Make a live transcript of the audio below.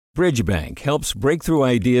Bridgebank helps breakthrough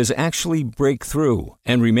ideas actually break through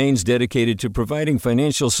and remains dedicated to providing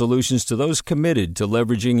financial solutions to those committed to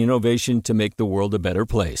leveraging innovation to make the world a better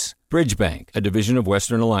place. Bridgebank, a division of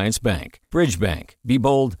Western Alliance Bank. Bridgebank. Be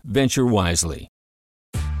bold, venture wisely.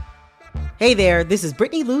 Hey there, this is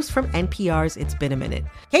Brittany Luce from NPR's It's Been a Minute.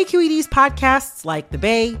 KQED's podcasts like The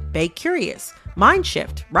Bay, Bay Curious, Mind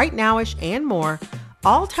Shift, Right Nowish, and more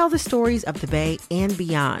all tell the stories of the Bay and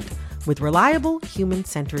beyond with reliable,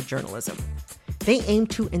 human-centered journalism. They aim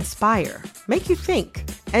to inspire, make you think,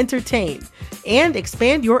 entertain, and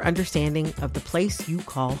expand your understanding of the place you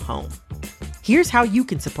call home. Here's how you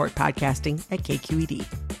can support podcasting at KQED.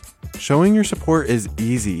 Showing your support is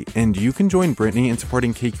easy, and you can join Brittany in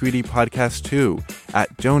supporting KQED Podcast too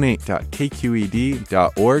at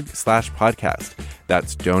donate.kqed.org/podcast.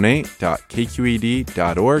 That's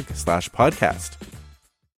donate.kqed.org/podcast.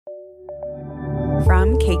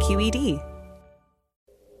 From KQED.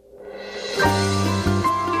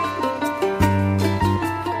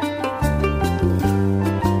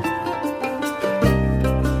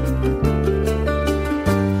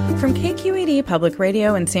 From KQED Public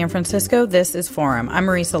Radio in San Francisco, this is Forum. I'm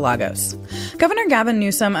Marisa Lagos. Governor Gavin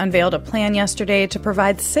Newsom unveiled a plan yesterday to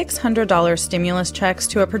provide $600 stimulus checks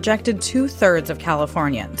to a projected two-thirds of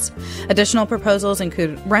Californians. Additional proposals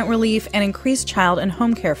include rent relief and increased child and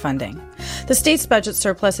home care funding. The state's budget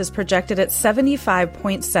surplus is projected at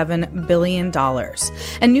 $75.7 billion.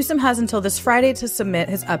 And Newsom has until this Friday to submit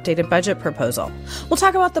his updated budget proposal. We'll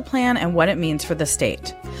talk about the plan and what it means for the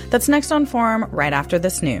state. That's next on Forum, right after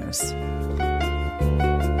this news.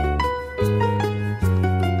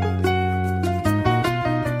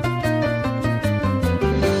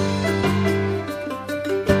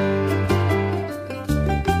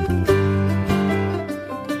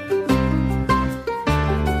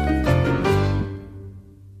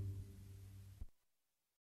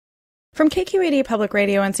 From KQED Public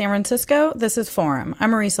Radio in San Francisco, this is Forum.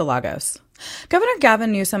 I'm Marisa Lagos. Governor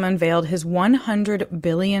Gavin Newsom unveiled his $100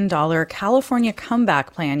 billion California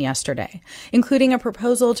comeback plan yesterday, including a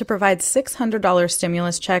proposal to provide $600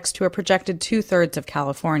 stimulus checks to a projected two-thirds of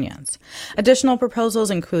Californians. Additional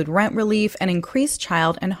proposals include rent relief and increased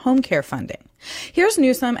child and home care funding. Here's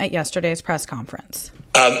Newsom at yesterday's press conference.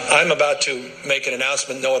 I'm about to make an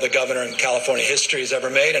announcement no other governor in California history has ever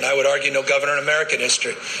made, and I would argue no governor in American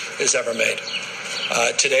history has ever made.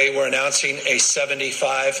 Today we're announcing a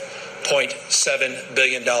 $75.7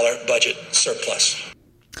 billion budget surplus.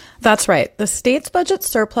 That's right. The state's budget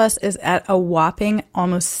surplus is at a whopping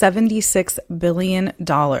almost $76 billion.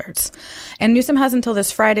 And Newsom has until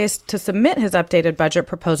this Friday to submit his updated budget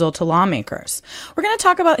proposal to lawmakers. We're going to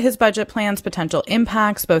talk about his budget plan's potential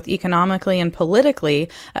impacts, both economically and politically,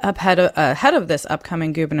 ahead of this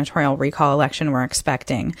upcoming gubernatorial recall election we're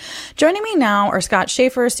expecting. Joining me now are Scott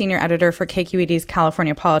Schaefer, senior editor for KQED's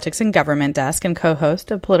California Politics and Government Desk and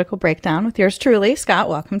co-host of Political Breakdown with yours truly. Scott,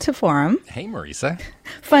 welcome to Forum. Hey, Marisa.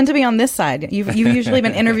 Fun to be on this side. You've usually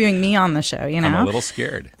been interviewing me on the show, you know? I'm a little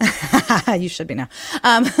scared. You should be now.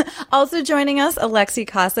 Also joining us, Alexi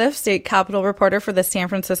Kosseff, state capitol reporter for the San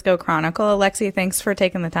Francisco Chronicle. Alexi, thanks for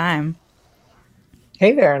taking the time.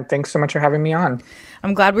 Hey there, and thanks so much for having me on.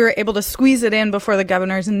 I'm glad we were able to squeeze it in before the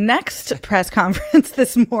governor's next press conference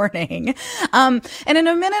this morning. And in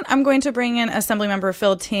a minute, I'm going to bring in Assemblymember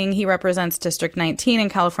Phil Ting. He represents District 19 in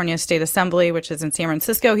California State Assembly, which is in San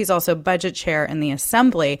Francisco. He's also budget chair in the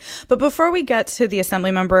Assembly. But before we get to the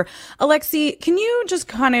Assemblymember, Alexi, can you just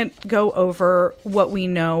kind of go over what we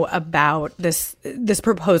know about this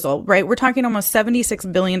proposal, right? We're talking almost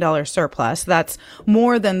 $76 billion surplus. That's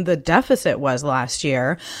more than the deficit was last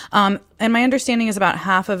year. And my understanding is about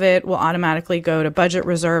half of it will automatically go to budget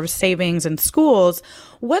reserves, savings, and schools.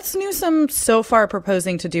 What's Newsom so far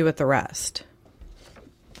proposing to do with the rest?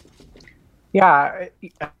 Yeah,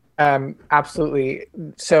 absolutely.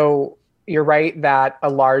 So you're right that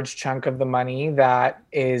a large chunk of the money that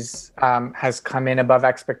is has come in above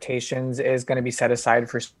expectations is going to be set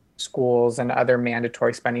aside for schools and other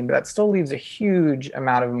mandatory spending, but that still leaves a huge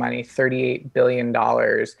amount of money, $38 billion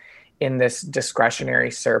in this discretionary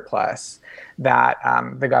surplus that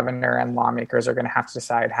the governor and lawmakers are going to have to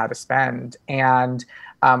decide how to spend. And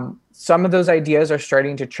some of those ideas are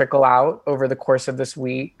starting to trickle out over the course of this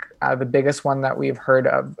week. The biggest one that we've heard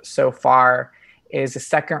of so far is a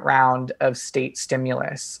second round of state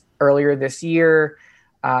stimulus. Earlier this year,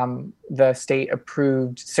 the state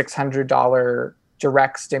approved $600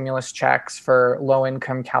 direct stimulus checks for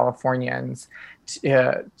low-income Californians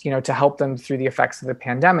to help them through the effects of the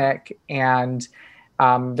pandemic. And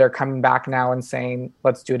they're coming back now and saying,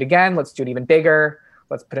 let's do it again. Let's do it even bigger.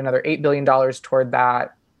 Let's put another $8 billion toward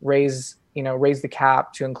that, raise raise the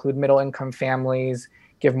cap to include middle income families,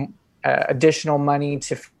 give additional money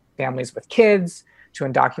to families with kids, to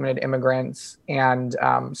undocumented immigrants. And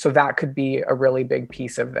so that could be a really big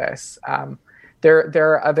piece of this. There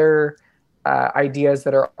are other ideas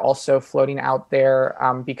that are also floating out there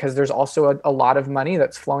because there's also a lot of money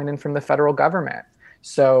that's flowing in from the federal government.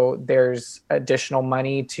 So there's additional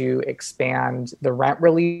money to expand the rent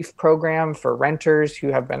relief program for renters who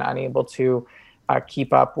have been unable to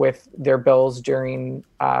keep up with their bills during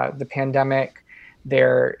the pandemic.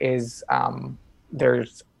 There's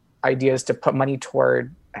ideas to put money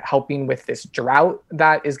toward helping with this drought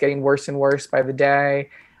that is getting worse and worse by the day.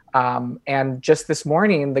 And just this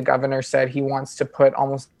morning, the governor said he wants to put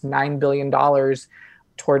almost $9 billion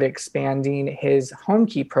toward expanding his home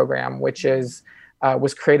key program, which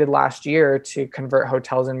was created last year to convert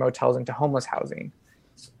hotels and motels into homeless housing.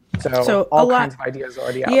 So all kinds of ideas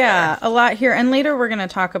already out there. Yeah, a lot here. And later we're going to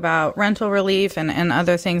talk about rental relief and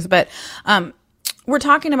other things. But we're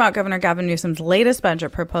talking about Governor Gavin Newsom's latest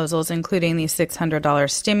budget proposals, including these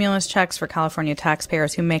 $600 stimulus checks for California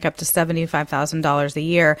taxpayers who make up to $75,000 a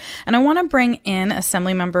year. And I want to bring in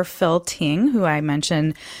Assemblymember Phil Ting, who I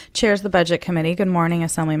mentioned chairs the Budget Committee. Good morning,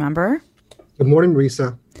 Assemblymember. Good morning,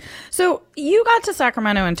 Risa. So you got to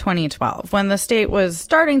Sacramento in 2012 when the state was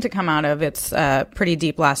starting to come out of its pretty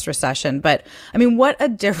deep last recession. But I mean, what a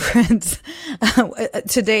difference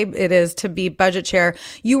today it is to be budget chair.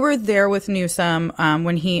 You were there with Newsom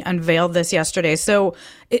when he unveiled this yesterday. So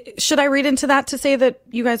should I read into that to say that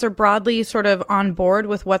you guys are broadly sort of on board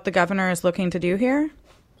with what the governor is looking to do here?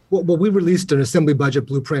 Well, we released an Assembly budget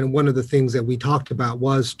blueprint, and one of the things that we talked about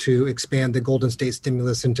was to expand the Golden State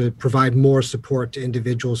stimulus and to provide more support to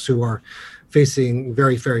individuals who are facing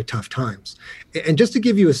very, very tough times. And just to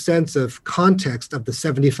give you a sense of context of the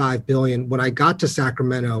 $75 billion, when I got to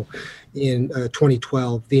Sacramento in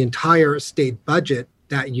 2012, the entire state budget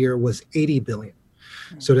that year was $80 billion.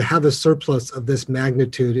 So to have a surplus of this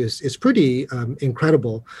magnitude is pretty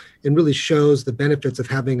incredible, and really shows the benefits of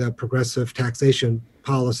having a progressive taxation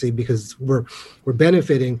policy, because we're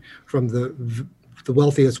benefiting from the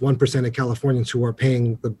wealthiest 1% of Californians who are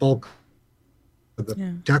paying the bulk of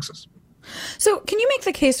the taxes. So can you make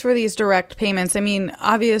the case for these direct payments? I mean,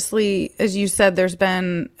 obviously, as you said, there's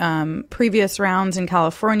been previous rounds in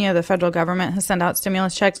California. The federal government has sent out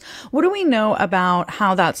stimulus checks. What do we know about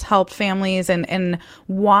how that's helped families, and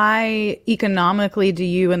why economically do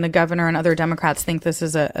you and the governor and other Democrats think this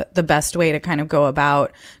is the best way to kind of go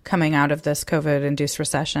about coming out of this COVID-induced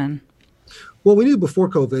recession? Well, we knew before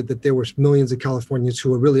COVID that there were millions of Californians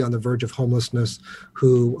who were really on the verge of homelessness,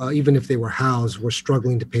 who, even if they were housed, were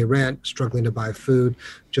struggling to pay rent, struggling to buy food,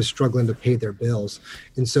 just struggling to pay their bills.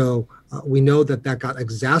 And so we know that got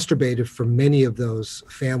exacerbated for many of those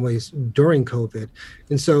families during COVID.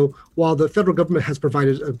 And so while the federal government has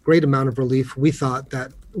provided a great amount of relief, we thought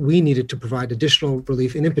that we needed to provide additional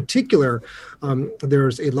relief. And in particular,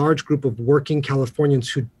 there's a large group of working Californians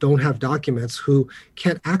who don't have documents, who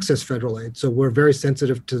can't access federal aid. So we're very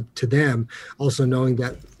sensitive to them, also knowing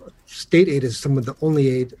that state aid is some of the only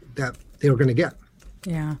aid that they were going to get.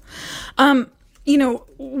 Yeah.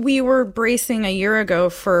 We were bracing a year ago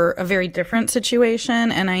for a very different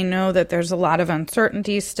situation, and I know that there's a lot of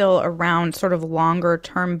uncertainty still around sort of longer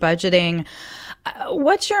term budgeting.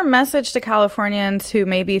 What's your message to Californians who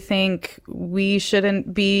maybe think we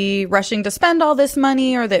shouldn't be rushing to spend all this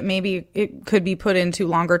money, or that maybe it could be put into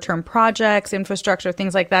longer term projects, infrastructure,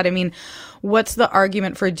 things like that? I mean, what's the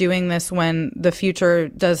argument for doing this when the future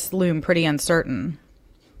does loom pretty uncertain?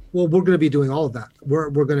 Well, we're going to be doing all of that. We're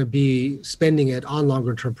going to be spending it on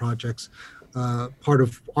longer term projects. Part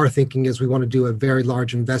of our thinking is we want to do a very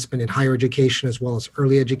large investment in higher education as well as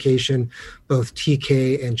early education, both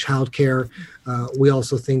TK and childcare. We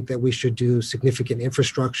also think that we should do significant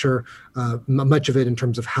infrastructure, much of it in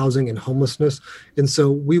terms of housing and homelessness. And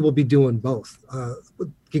so we will be doing both,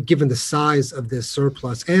 given the size of this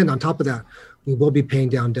surplus. And on top of that, we will be paying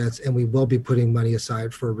down debts, and we will be putting money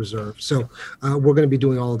aside for reserve. So we're going to be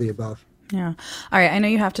doing all of the above. Yeah. All right. I know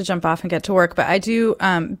you have to jump off and get to work, but I do,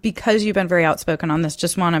 because you've been very outspoken on this,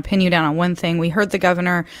 just want to pin you down on one thing. We heard the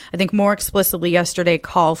governor, I think more explicitly yesterday,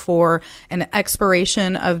 call for an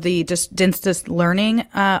expiration of the distance learning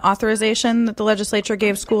authorization that the legislature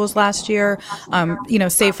gave schools last year.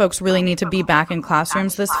 Say folks really need to be back in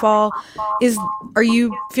classrooms this fall. Are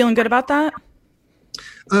you feeling good about that?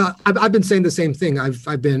 I've been saying the same thing.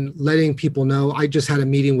 I've been letting people know. I just had a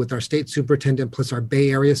meeting with our state superintendent plus our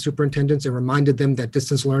Bay Area superintendents and reminded them that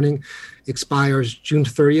distance learning expires June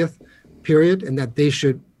 30th, period, and that they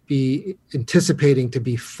should be anticipating to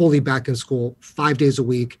be fully back in school 5 days a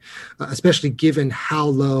week, especially given how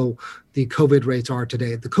low the COVID rates are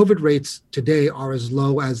today. The COVID rates today are as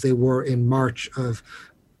low as they were in March of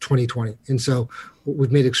 2020. And so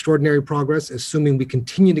we've made extraordinary progress. Assuming we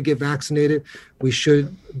continue to get vaccinated, we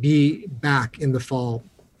should be back in the fall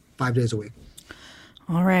 5 days a week.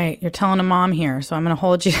 All right. You're telling a mom here, so I'm going to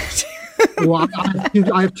hold you. Well,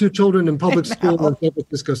 I have two children in public school in San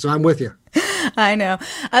Francisco, so I'm with you. I know.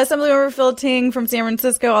 Assemblymember Phil Ting from San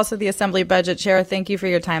Francisco, also the Assembly Budget Chair. Thank you for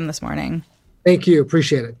your time this morning. Thank you.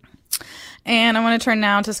 Appreciate it. And I want to turn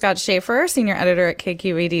now to Scott Schaefer, Senior Editor at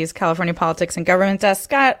KQED's California Politics and Government Desk.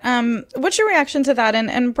 Scott, what's your reaction to that?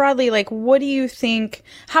 And broadly, like, what do you think,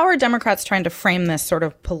 how are Democrats trying to frame this sort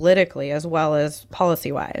of politically as well as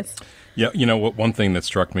policy-wise? Yeah, one thing that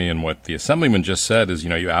struck me in what the Assemblyman just said is,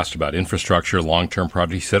 you asked about infrastructure, long-term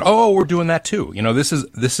projects. He said, "Oh, we're doing that too." This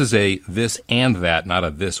is a this and that, not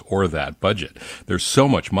a this or that budget. There's so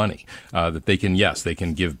much money that they can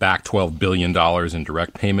give back $12 billion in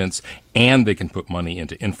direct payments, and they can put money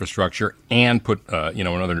into infrastructure and put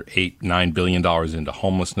another $8-9 billion into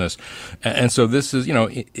homelessness. And so this is,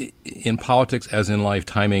 in politics as in life,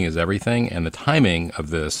 timing is everything, and the timing of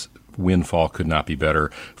this windfall could not be better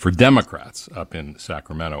for Democrats up in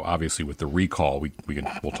Sacramento. Obviously, with the recall,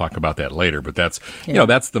 we'll talk about that later. But that's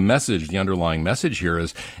that's the message. The underlying message here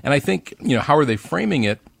is, and I think how are they framing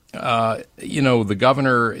it? The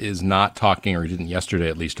governor is not talking, or he didn't yesterday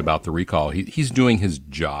at least, about the recall. He's doing his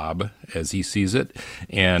job as he sees it,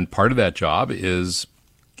 and part of that job is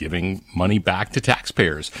giving money back to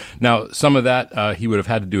taxpayers. Now, some of that he would have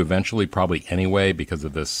had to do eventually, probably anyway, because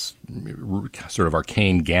of this sort of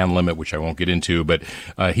arcane GAN limit, which I won't get into, but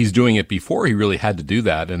he's doing it before he really had to do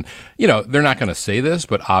that. And, they're not going to say this,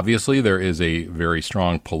 but obviously there is a very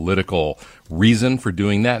strong political reason for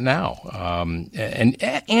doing that now, and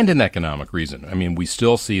an economic reason. I mean, we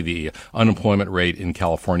still see the unemployment rate in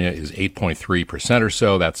California is 8.3% or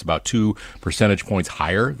so. That's about 2 percentage points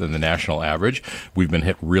higher than the national average. We've been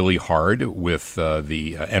hit really hard with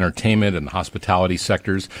the entertainment and the hospitality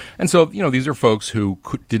sectors. And so, these are folks who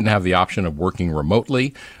didn't have the option of working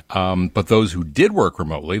remotely. But those who did work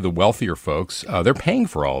remotely, the wealthier folks, they're paying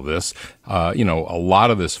for all of this. A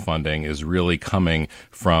lot of this funding is really coming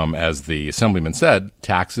from, as the Assemblyman said,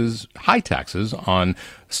 high taxes on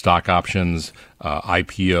stock options,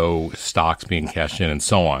 IPO stocks being cashed in, and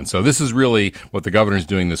so on. So this is really what the governor's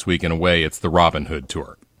doing this week. In a way, it's the Robin Hood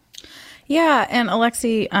tour. Yeah. And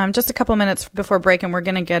Alexi, just a couple minutes before break, and we're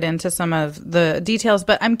going to get into some of the details,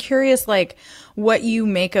 but I'm curious, what you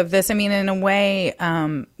make of this. I mean, in a way,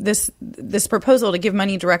 this proposal to give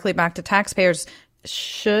money directly back to taxpayers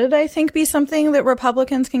should, I think, be something that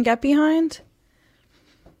Republicans can get behind.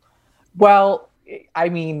 Well, I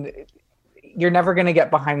mean, you're never going to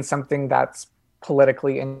get behind something that's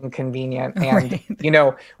politically inconvenient. And,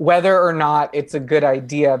 right. Whether or not it's a good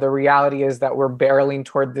idea, the reality is that we're barreling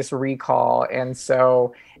toward this recall. And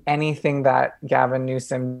so anything that Gavin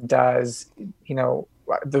Newsom does,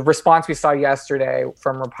 the response we saw yesterday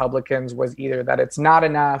from Republicans was either that it's not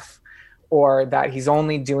enough or that he's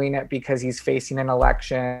only doing it because he's facing an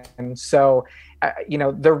election. And so,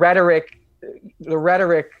 the rhetoric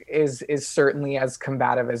is certainly as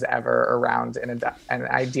combative as ever around an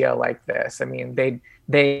idea like this. I mean,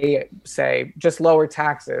 they say just lower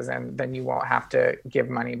taxes and then you won't have to give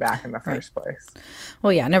money back in the first place.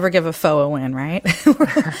 Well, yeah, never give a foe a win, right?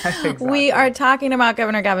 Exactly. We are talking about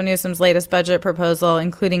Governor Gavin Newsom's latest budget proposal,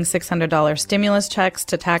 including $600 stimulus checks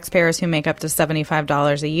to taxpayers who make up to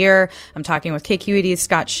 $75 a year. I'm talking with KQED's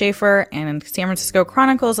Scott Schaefer and San Francisco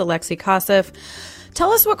Chronicle's Alexi Kosif.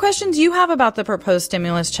 Tell us what questions you have about the proposed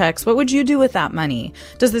stimulus checks. What would you do with that money?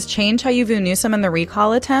 Does this change how you view Newsom and the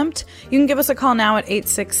recall attempt? You can give us a call now at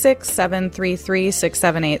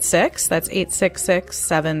 866-733-6786. That's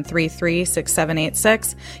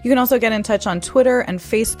 866-733-6786. You can also get in touch on Twitter and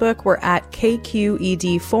Facebook. We're at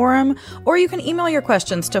KQED Forum. Or you can email your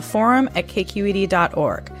questions to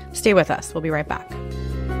forum@kqed.org. Stay with us. We'll be right back.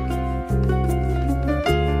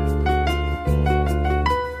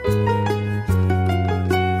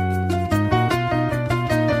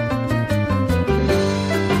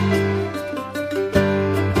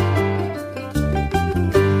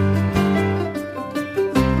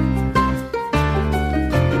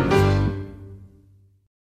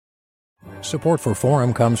 Support for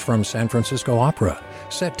Forum comes from San Francisco Opera.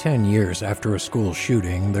 Set 10 years after a school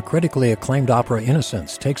shooting, the critically acclaimed opera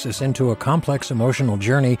Innocence takes us into a complex emotional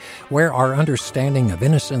journey where our understanding of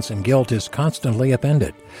innocence and guilt is constantly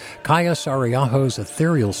upended. Kaya Sariaho's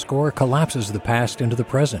ethereal score collapses the past into the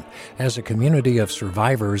present as a community of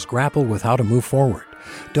survivors grapple with how to move forward.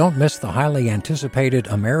 Don't miss the highly anticipated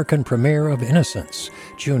American premiere of Innocence,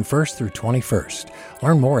 June 1st through 21st.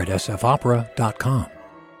 Learn more at sfopera.com.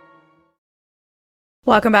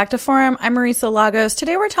 Welcome back to Forum. I'm Marisa Lagos.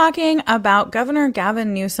 Today we're talking about Governor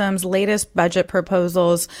Gavin Newsom's latest budget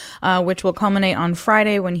proposals, which will culminate on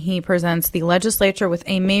Friday when he presents the legislature with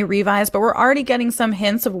a May revise. But we're already getting some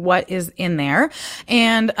hints of what is in there.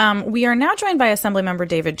 And we are now joined by Assemblymember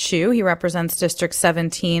David Chu. He represents District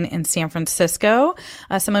 17 in San Francisco.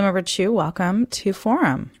 Assemblymember Chu, welcome to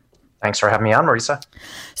Forum. Thanks for having me on, Marisa.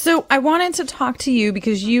 So I wanted to talk to you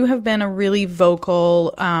because you have been a really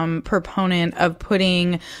vocal proponent of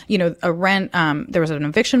putting, a rent. There was an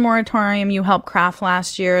eviction moratorium you helped craft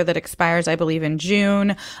last year that expires, I believe, in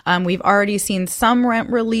June. We've already seen some rent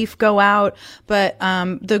relief go out, but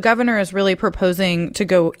the governor is really proposing to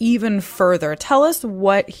go even further. Tell us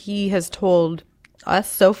what he has told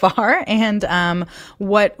us so far and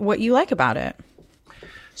what you like about it.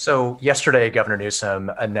 So yesterday, Governor Newsom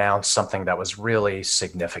announced something that was really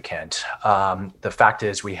significant. The fact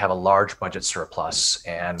is we have a large budget surplus,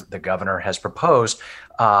 and the governor has proposed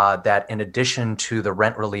that in addition to the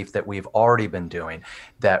rent relief that we've already been doing,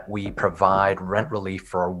 that we provide rent relief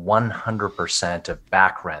for 100% of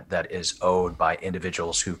back rent that is owed by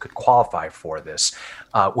individuals who could qualify for this,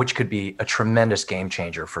 which could be a tremendous game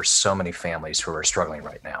changer for so many families who are struggling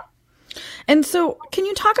right now. And so can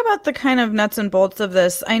you talk about the kind of nuts and bolts of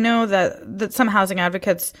this? I know that some housing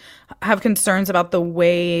advocates have concerns about the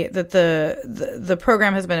way that the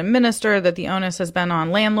program has been administered, that the onus has been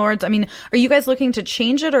on landlords. I mean, are you guys looking to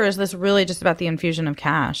change it, or is this really just about the infusion of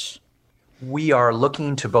cash? We are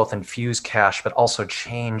looking to both infuse cash, but also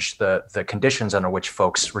change the conditions under which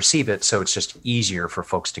folks receive it, so it's just easier for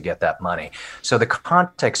folks to get that money. So the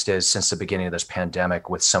context is, since the beginning of this pandemic,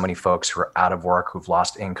 with so many folks who are out of work, who've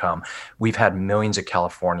lost income, we've had millions of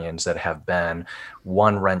Californians that have been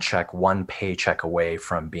one rent check, one paycheck away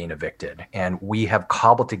from being evicted. And we have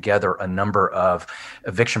cobbled together a number of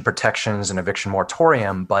eviction protections and eviction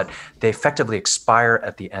moratorium, but they effectively expire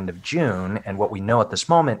at the end of June. And what we know at this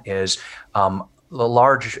moment is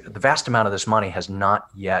the vast amount of this money has not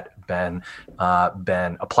yet been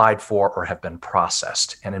applied for or have been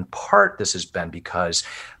processed. And in part, this has been because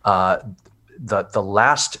the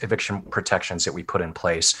last eviction protections that we put in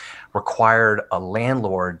place required a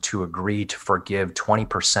landlord to agree to forgive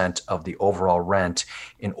 20% of the overall rent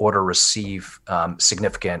in order to receive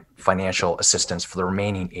significant financial assistance for the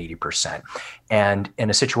remaining 80%. And in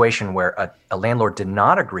a situation where a landlord did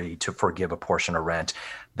not agree to forgive a portion of rent,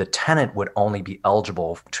 the tenant would only be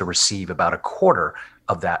eligible to receive about a quarter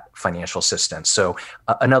of that financial assistance. So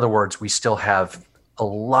in other words, we still have a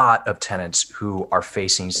lot of tenants who are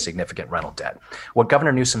facing significant rental debt. What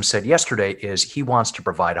Governor Newsom said yesterday is he wants to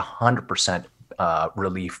provide 100%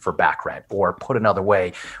 relief for back rent, or put another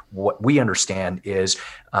way, what we understand is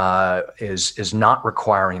not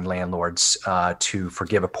requiring landlords to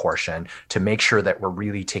forgive a portion, to make sure that we're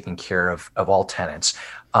really taking care of all tenants.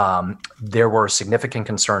 There were significant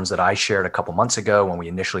concerns that I shared a couple months ago when we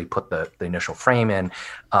initially put the initial frame in,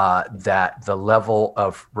 that the level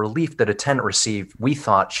of relief that a tenant received, we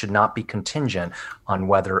thought, should not be contingent on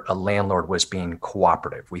whether a landlord was being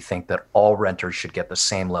cooperative. We think that all renters should get the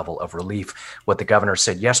same level of relief. What the governor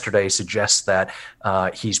said yesterday suggests that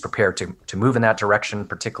he's prepared to move in that direction,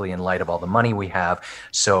 particularly in light of all the money we have.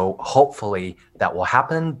 So hopefully that will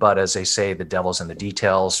happen. But as they say, the devil's in the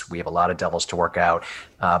details. We have a lot of devils to work out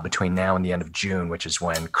between now and the end of June, which is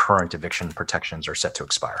when current eviction protections are set to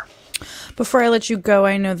expire. Before I let you go,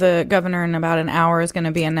 I know the governor in about an hour is going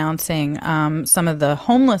to be announcing some of the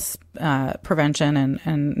homeless prevention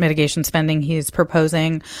and mitigation spending he's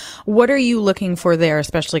proposing. What are you looking for there,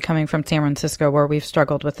 especially coming from San Francisco, where we've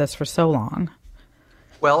struggled with this for so long?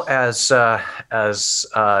 Well, as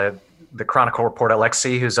the Chronicle reporter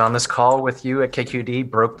Alexi, who's on this call with you at KQED,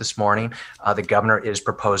 broke this morning, the governor is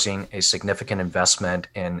proposing a significant investment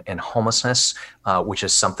in homelessness, which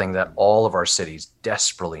is something that all of our cities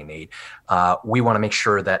desperately need. We want to make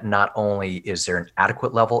sure that not only is there an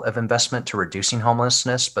adequate level of investment to reducing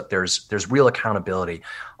homelessness, but there's real accountability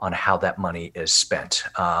on how that money is spent.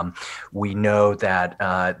 We know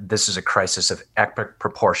that this is a crisis of epic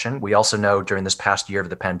proportion. We also know during this past year of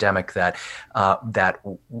the pandemic that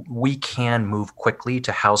we can move quickly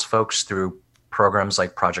to house folks through programs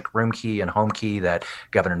like Project Roomkey and HomeKey that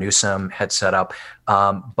Governor Newsom had set up,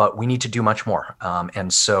 but we need to do much more.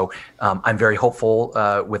 And so I'm very hopeful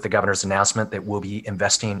with the governor's announcement that we'll be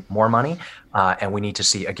investing more money, and we need to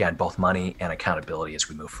see, again, both money and accountability as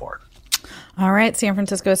we move forward. All right, San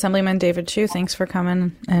Francisco Assemblyman David Chu, thanks for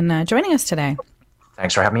coming and joining us today.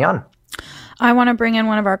 Thanks for having me on. I want to bring in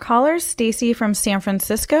one of our callers, Stacy from San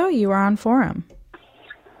Francisco. You are on Forum.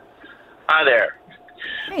 Hi there.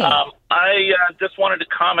 Hey. I just wanted to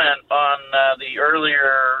comment on the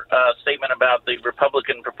earlier statement about the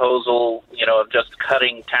Republican proposal, of just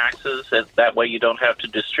cutting taxes. That way you don't have to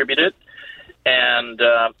distribute it. And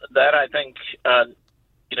that, I think,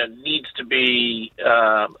 needs to be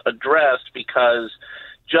addressed, because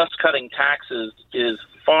just cutting taxes is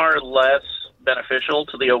far less beneficial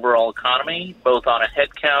to the overall economy, both on a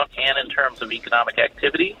head count and in terms of economic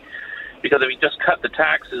activity. Because if you just cut the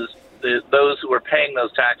taxes, those who are paying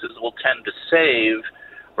those taxes will tend to save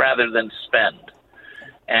rather than spend.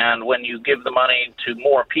 And when you give the money to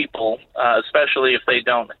more people, especially if they're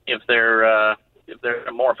in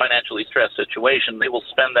a more financially stressed situation, they will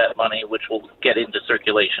spend that money, which will get into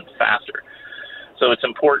circulation faster. So it's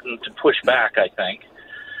important to push back, I think.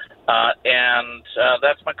 And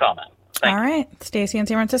that's my comment. Thanks. All right. Stacy in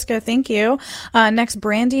San Francisco, thank you. Next,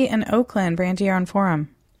 Brandy in Oakland. Brandy, you're on Forum.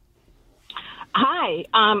 Hi.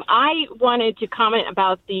 I wanted to comment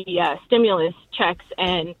about the stimulus checks,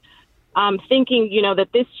 and thinking, that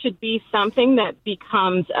this should be something that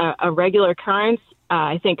becomes a regular occurrence.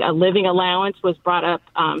 I think a living allowance was brought up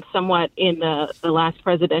somewhat in the last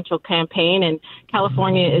presidential campaign, and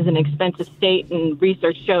California is an expensive state, and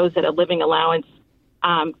research shows that a living allowance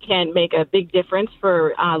can make a big difference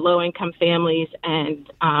for low-income families and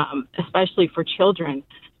especially for children.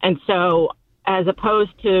 And so, as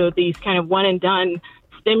opposed to these kind of one-and-done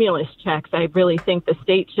stimulus checks, I really think the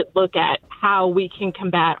state should look at how we can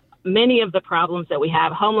combat many of the problems that we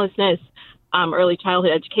have: homelessness, early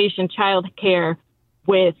childhood education, child care,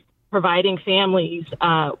 with providing families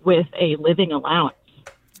with a living allowance.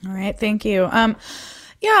 All right, thank you.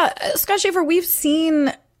 Scott Schaefer, we've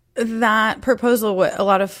seen that proposal, what a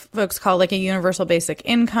lot of folks call like a universal basic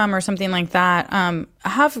income or something like that,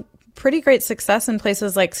 have pretty great success in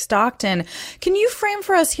places like Stockton. Can you frame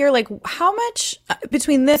for us here, like, how much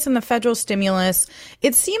between this and the federal stimulus,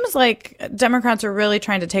 it seems like Democrats are really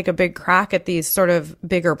trying to take a big crack at these sort of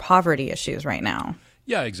bigger poverty issues right now?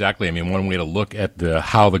 Yeah, exactly. I mean, one way to look at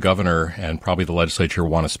how the governor and probably the legislature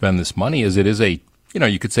want to spend this money is it is a,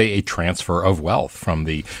 you could say a transfer of wealth from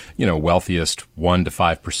the, wealthiest 1% to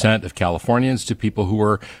 5% of Californians to people who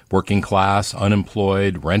are working class,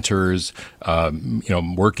 unemployed, renters,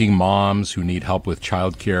 working moms who need help with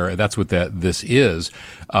childcare. That's what this is.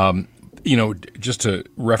 Just to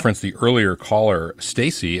reference the earlier caller,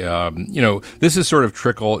 Stacy, this is sort of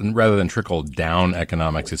trickle, and rather than trickle down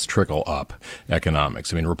economics, it's trickle up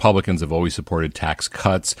economics. I mean, Republicans have always supported tax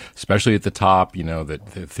cuts, especially at the top, the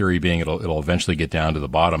theory being it'll eventually get down to the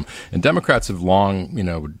bottom. And Democrats have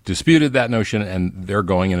long, disputed that notion, and they're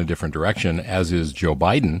going in a different direction, as is Joe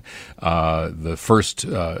Biden. The first,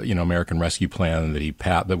 American Rescue Plan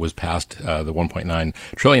that was passed, the $1.9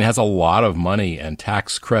 trillion, has a lot of money and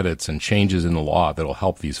tax credits and changes in the law that'll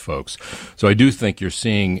help these folks. So I do think you're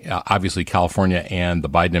seeing, obviously, California and the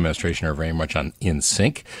Biden administration are very much in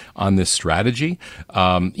sync on this strategy.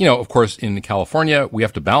 Of course, in California, we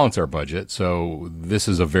have to balance our budget. So this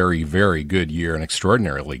is a very, very good year, an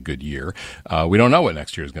extraordinarily good year. We don't know what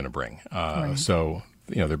next year is going to bring. Right. So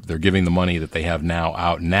they're giving the money that they have now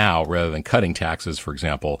out now rather than cutting taxes, for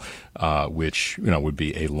example, which, would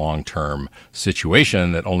be a long-term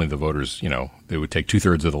situation that only the voters, it would take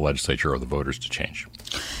 2/3 of the legislature or the voters to change.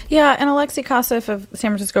 Yeah. And Alexi Kosseff of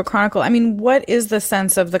San Francisco Chronicle, I mean, what is the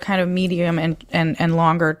sense of the kind of medium and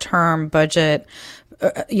longer term budget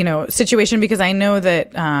situation? Because I know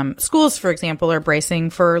that schools, for example, are bracing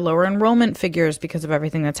for lower enrollment figures because of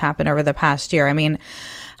everything that's happened over the past year. I mean,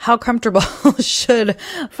 how comfortable should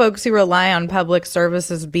folks who rely on public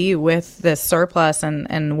services be with this surplus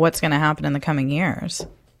and what's going to happen in the coming years?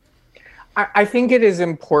 I think it is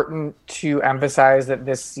important to emphasize that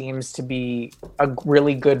this seems to be a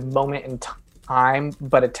really good moment in time,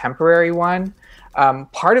 but a temporary one.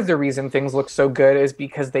 Part of the reason things look so good is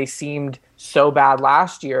because they seemed so bad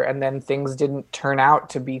last year, and then things didn't turn out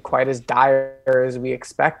to be quite as dire as we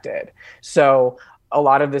expected. So a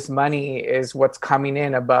lot of this money is what's coming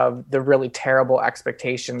in above the really terrible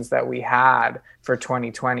expectations that we had for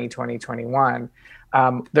 2020, 2021.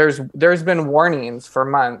 There's been warnings for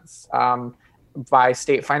months by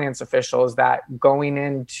state finance officials that going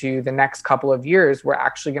into the next couple of years, we're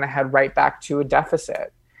actually going to head right back to a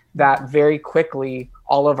deficit, that very quickly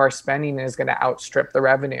all of our spending is going to outstrip the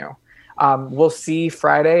revenue. We'll see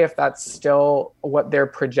Friday if that's still what they're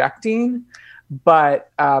projecting, but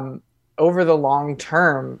over the long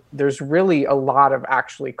term, there's really a lot of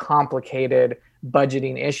actually complicated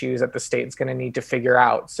budgeting issues that the state's going to need to figure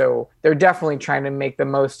out. So they're definitely trying to make the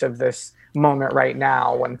most of this moment right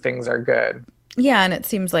now when things are good. Yeah, and it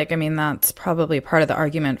seems like, I mean, that's probably part of the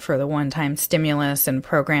argument for the one-time stimulus and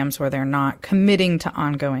programs where they're not committing to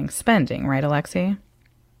ongoing spending, right, Alexi?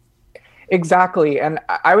 Exactly. And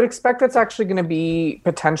I would expect that's actually going to be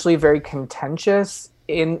potentially very contentious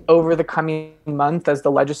over the coming month as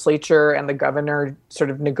the legislature and the governor sort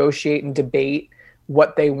of negotiate and debate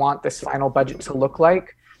what they want this final budget to look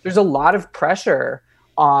like. There's a lot of pressure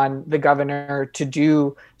on the governor to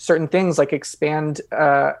do certain things like expand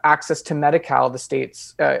access to Medi-Cal, the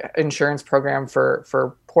state's insurance program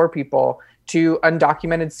for poor people, to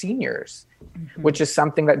undocumented seniors, which is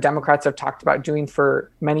something that Democrats have talked about doing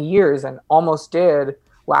for many years and almost did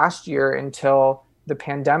last year until the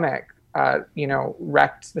pandemic,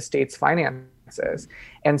 wrecked the state's finances.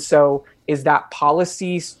 And so is that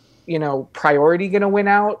policy, priority going to win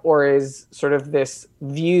out, or is sort of this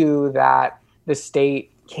view that the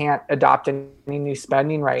state can't adopt any new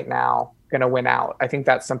spending right now going to win out? I think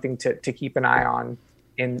that's something to keep an eye on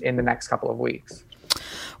in the next couple of weeks.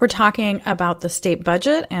 We're talking about the state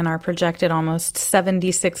budget and our projected almost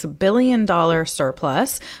 $76 billion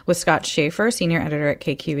surplus with Scott Schaefer, senior editor at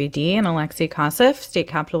KQED, and Alexi Kosif, state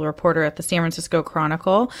capitol reporter at the San Francisco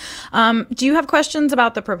Chronicle. Do you have questions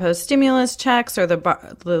about the proposed stimulus checks or the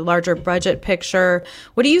larger budget picture?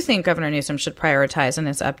 What do you think Governor Newsom should prioritize in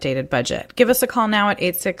his updated budget? Give us a call now at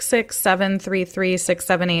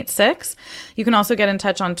 866-733-6786. You can also get in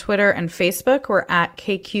touch on Twitter and Facebook. We're at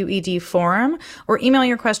KQED Forum, or email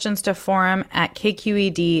your questions to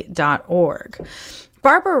forum@kqed.org.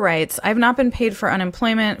 Barbara writes, I've not been paid for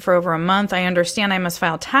unemployment for over a month. I understand I must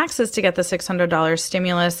file taxes to get the $600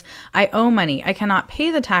 stimulus. I owe money. I cannot pay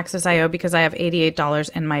the taxes I owe because I have $88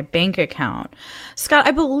 in my bank account. Scott,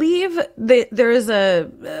 I believe that there is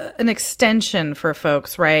an extension for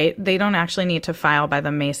folks, right? They don't actually need to file by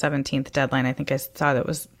the May 17th deadline. I think I saw that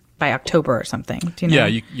was by October or something. Do you know?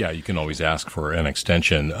 You can always ask for an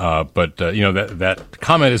extension. But that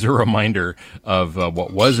comment is a reminder of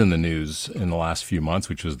what was in the news in the last few months,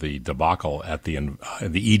 which was the debacle at the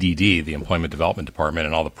EDD, the Employment Development Department,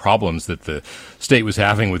 and all the problems that the state was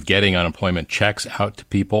having with getting unemployment checks out to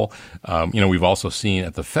people. We've also seen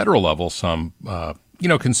at the federal level some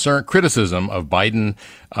criticism of Biden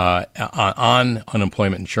on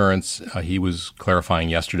unemployment insurance. He was clarifying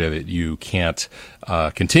yesterday that you can't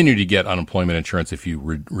continue to get unemployment insurance if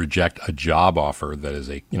you reject a job offer that is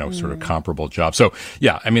a sort of comparable job. So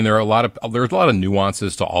there's a lot of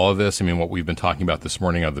nuances to all of this. I mean, what we've been talking about this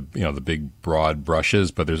morning are the big broad brushes,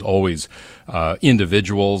 but there's always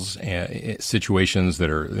individuals and situations that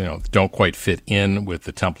are don't quite fit in with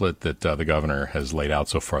the template that the governor has laid out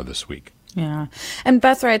so far this week. Yeah. And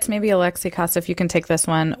Beth writes, maybe Alexi Kosif, if you can take this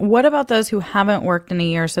one. What about those who haven't worked in a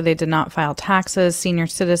year so they did not file taxes, senior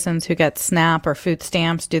citizens who get SNAP or food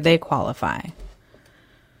stamps? Do they qualify?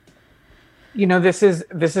 This is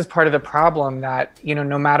part of the problem that,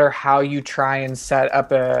 no matter how you try and set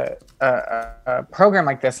up a program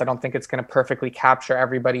like this, I don't think it's going to perfectly capture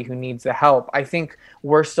everybody who needs the help. I think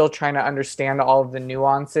we're still trying to understand all of the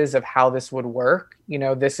nuances of how this would work.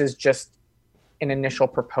 This is just an initial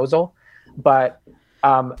proposal. But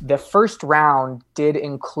the first round did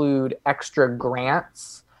include extra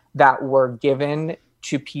grants that were given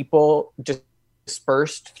to people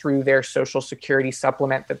dispersed through their Social Security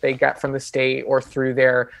supplement that they get from the state or through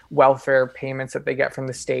their welfare payments that they get from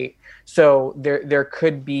the state. So there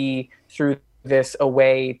could be, through this, a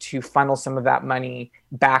way to funnel some of that money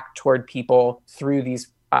back toward people through these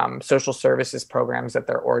social services programs that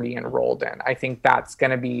they're already enrolled in. I think that's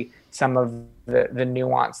going to be some of the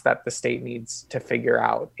nuance that the state needs to figure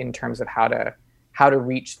out in terms of how to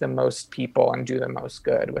reach the most people and do the most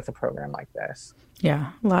good with a program like this.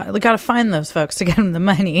 Yeah, we got to find those folks to get them the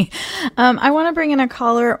money. I want to bring in a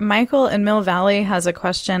caller. Michael in Mill Valley has a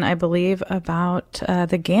question, I believe, about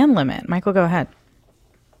the GAN limit. Michael, go ahead.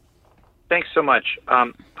 Thanks so much.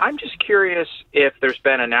 I'm just curious if there's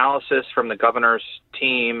been analysis from the governor's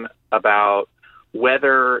team about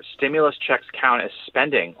whether stimulus checks count as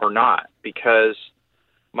spending or not, because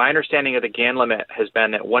my understanding of the GAN limit has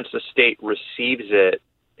been that once the state receives it,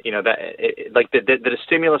 the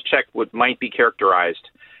stimulus check might be characterized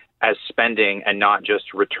as spending and not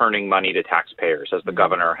just returning money to taxpayers, as the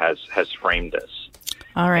governor has framed this.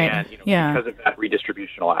 All right. And, because of that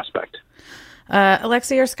redistributional aspect.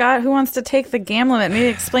 Alexi or Scott, who wants to take the GAM limit? Maybe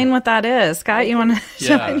explain what that is. Scott, you want to?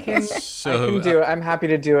 Yeah, I can do it. I'm happy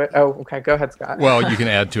to do it. Oh, okay. Go ahead, Scott. Well, you can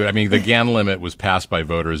add to it. I mean, the GAN limit was passed by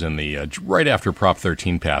voters in the right after Prop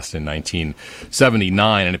 13 passed in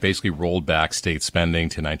 1979, and it basically rolled back state spending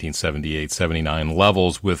to 1978-79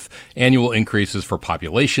 levels with annual increases for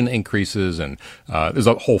population increases, and there's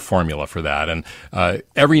a whole formula for that. And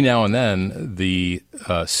every now and then, the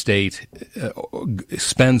state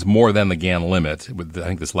spends more than the GAN limit. I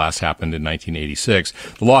think this last happened in 1986.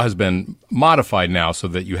 The law has been modified now so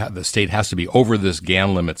that the state has to be over this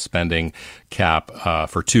GAN limit spending cap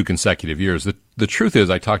for 2 consecutive years. The truth is,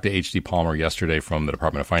 I talked to H.D. Palmer yesterday from the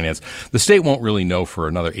Department of Finance. The state won't really know for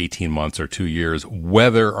another 18 months or 2 years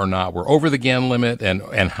whether or not we're over the GAN limit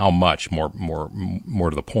and how much, more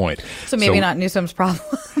to the point. So maybe not Newsom's problem.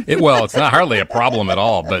 It's not hardly a problem at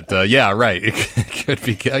all, but yeah, right. It could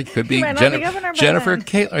be Jennifer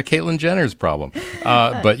Caitlyn Jenner's problem.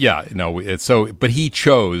 But yeah, no, but he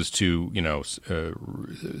chose to,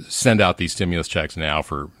 send out these stimulus checks now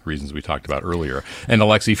for reasons we talked about earlier. And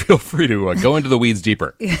Alexi, feel free to go into the weeds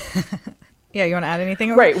deeper. Yeah, you want to add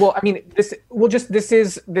anything? Right. Well, I mean, this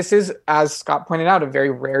is, as Scott pointed out, a very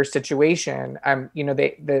rare situation.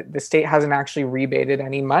 The state hasn't actually rebated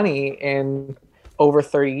any money in over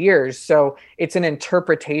 30 years. So it's an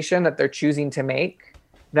interpretation that they're choosing to make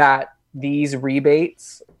that these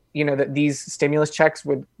rebates, that these stimulus checks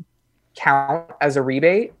would count as a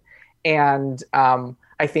rebate. And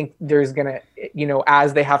I think there's going to,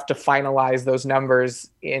 as they have to finalize those numbers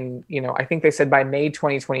in, I think they said by May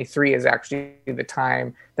 2023 is actually the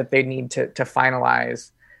time that they need to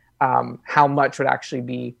finalize how much would actually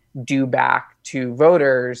be due back to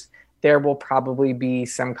voters. There will probably be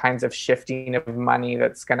some kinds of shifting of money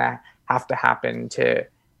that's going to have to happen to,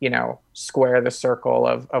 square the circle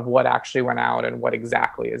of what actually went out and what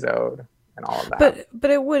exactly is owed. And all of that. But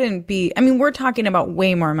it wouldn't be, we're talking about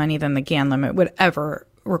way more money than the GAN limit would ever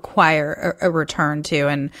require a return to.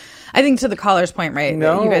 And I think to the caller's point, right?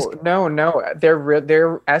 No.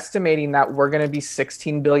 They're estimating that we're going to be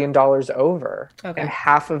 $16 billion over. Okay. And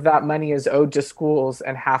half of that money is owed to schools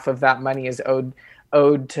and half of that money is owed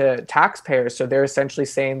to taxpayers. So they're essentially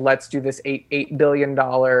saying, let's do this $8 billion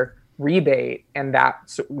rebate. And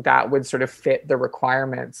that would sort of fit the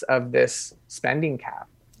requirements of this spending cap.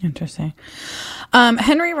 Interesting.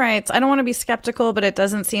 Henry writes, I don't want to be skeptical, but it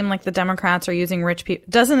doesn't seem like the Democrats are using rich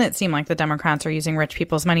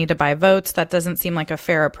people's money to buy votes. That doesn't seem like a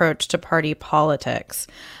fair approach to party politics.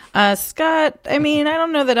 Scott, I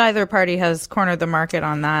don't know that either party has cornered the market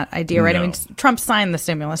on that idea, right? No. Trump signed the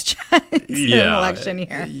stimulus checks in an election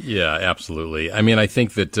year. Yeah, absolutely. I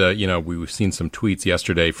think that, we've seen some tweets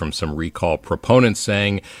yesterday from some recall proponents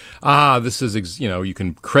saying, this is, you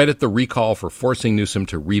can credit the recall for forcing Newsom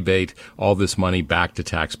to rebate all this money back to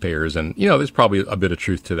taxpayers. And, there's probably a bit of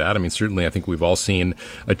truth to that. Certainly I think we've all seen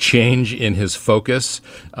a change in his focus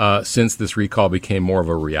since this recall became more of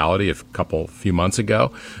a reality a few months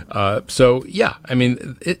ago.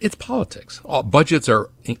 It's politics. Budgets are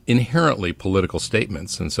inherently political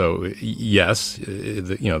statements, and so yes,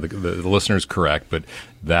 the listener's correct, but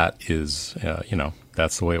that is,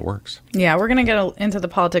 that's the way it works. Yeah, we're going to get into the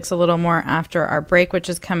politics a little more after our break, which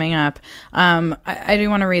is coming up. I do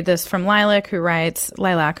want to read this from Lilac, who writes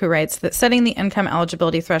that setting the income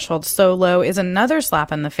eligibility threshold so low is another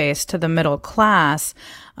slap in the face to the middle class.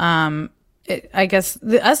 I guess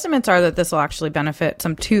the estimates are that this will actually benefit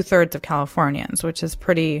some 2/3 of Californians, which is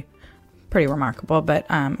pretty remarkable. But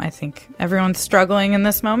I think everyone's struggling in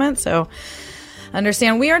this moment, so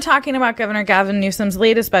understand. We are talking about Governor Gavin Newsom's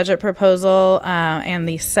latest budget proposal and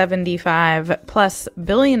the $75+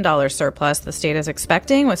 billion surplus the state is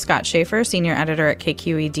expecting, with Scott Schaefer, senior editor at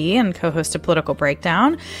KQED and co-host of Political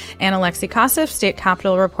Breakdown, and Alexi Kosif, state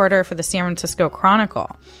capitol reporter for the San Francisco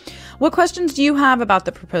Chronicle. What questions do you have about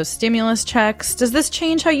the proposed stimulus checks? Does this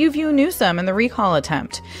change how you view Newsom and the recall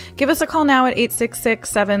attempt? Give us a call now at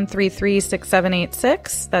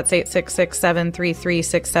 866-733-6786. That's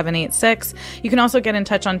 866-733-6786. You can also get in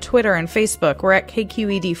touch on Twitter and Facebook. We're at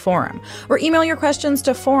KQED Forum. Or email your questions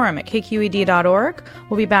to forum@kqed.org.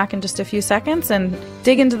 We'll be back in just a few seconds and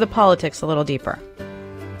dig into the politics a little deeper.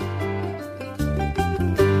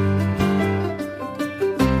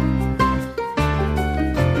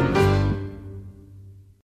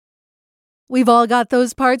 We've all got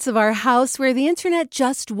those parts of our house where the internet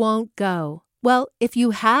just won't go. Well, if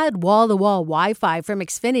you had wall-to-wall Wi-Fi from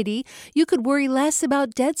Xfinity, you could worry less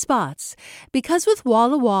about dead spots. Because with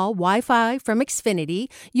wall-to-wall Wi-Fi from Xfinity,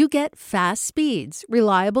 you get fast speeds,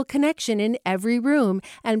 reliable connection in every room,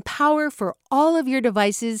 and power for all of your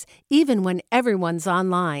devices, even when everyone's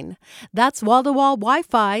online. That's wall-to-wall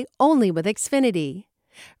Wi-Fi only with Xfinity.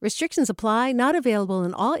 Restrictions apply, not available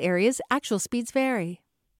in all areas. Actual speeds vary.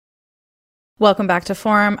 Welcome back to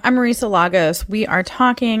Forum. I'm Marisa Lagos. We are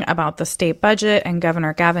talking about the state budget and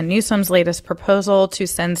Governor Gavin Newsom's latest proposal to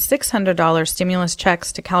send $600 stimulus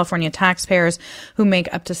checks to California taxpayers who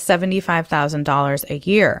make up to $75,000 a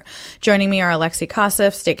year. Joining me are Alexi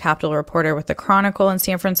Kosif, state capitol reporter with The Chronicle in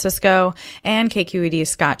San Francisco, and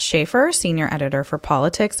KQED's Scott Schaefer, senior editor for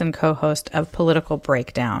politics and co-host of Political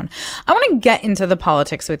Breakdown. I want to get into the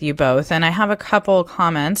politics with you both, and I have a couple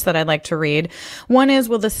comments that I'd like to read. One is,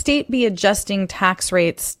 will the state be adjusting tax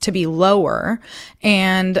rates to be lower?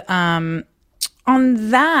 And on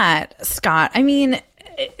that, Scott, I mean,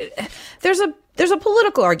 there's a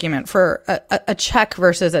political argument for a check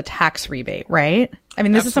versus a tax rebate, right? I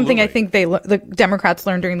mean, this is something I think the Democrats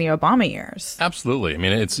learned during the Obama years. Absolutely. I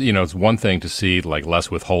mean, it's one thing to see like less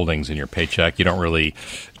withholdings in your paycheck. It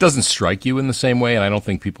doesn't strike you in the same way, and I don't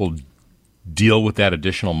think people deal with that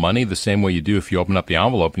additional money the same way you do if you open up the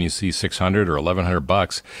envelope and you see $600 or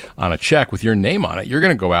 $1,100 on a check with your name on it. You're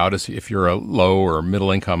going to go out, as if you're a low or middle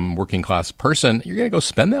income working class person, you're going to go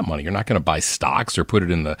spend that money. You're not going to buy stocks or put it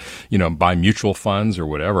in buy mutual funds or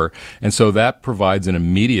whatever. And so that provides an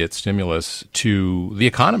immediate stimulus to the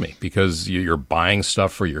economy because you're buying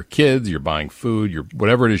stuff for your kids, you're buying food,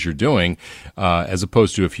 whatever it is you're doing, as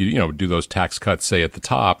opposed to if you do those tax cuts, say at the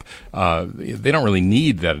top, they don't really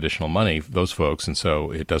need that additional money, those folks, and so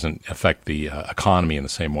it doesn't affect the economy in the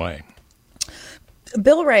same way.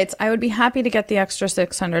 Bill writes, I would be happy to get the extra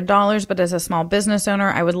 $600, but as a small business owner,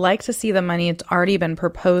 I would like to see the money that's already been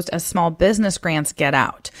proposed as small business grants get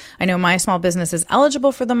out. I know my small business is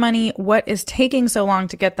eligible for the money. What is taking so long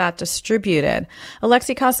to get that distributed?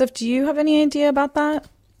 Alexi Kosif, do you have any idea about that?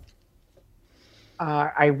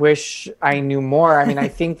 I wish I knew more. I mean, I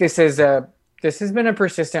think this has been a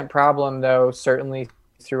persistent problem, though, certainly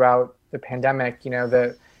throughout the pandemic.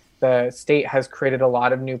 The state has created a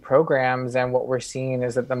lot of new programs, and what we're seeing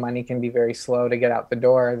is that the money can be very slow to get out the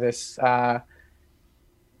door. This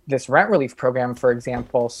rent relief program, for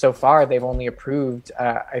example, so far they've only approved,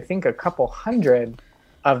 I think, a couple hundred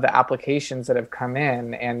of the applications that have come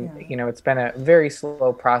in, and it's been a very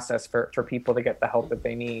slow process for people to get the help that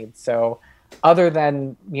they need. So other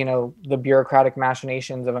than the bureaucratic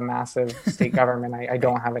machinations of a massive state government, I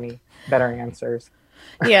don't have any better answers.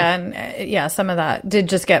 Yeah, and some of that did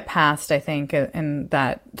just get passed, I think, in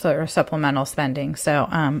that sort of supplemental spending.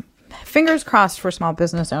 So fingers crossed for small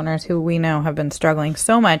business owners who we know have been struggling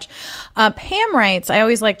so much. Pam writes, I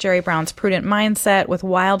always like Jerry Brown's prudent mindset. With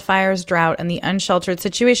wildfires, drought, and the unsheltered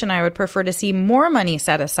situation, I would prefer to see more money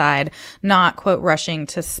set aside, not, quote, rushing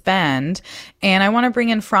to spend. And I want to bring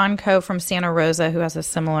in Franco from Santa Rosa, who has a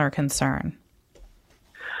similar concern.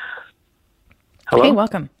 Hello. Hey,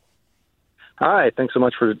 welcome. Hi, thanks so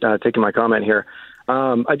much for taking my comment here.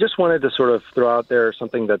 I just wanted to sort of throw out there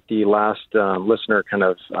something that the last listener kind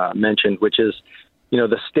of mentioned, which is,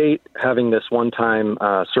 the state having this one-time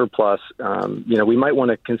surplus. We might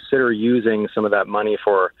want to consider using some of that money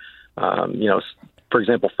for, for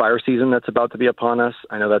example, fire season that's about to be upon us.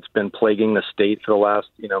 I know that's been plaguing the state for the last,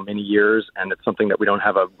 many years, and it's something that we don't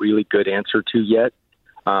have a really good answer to yet.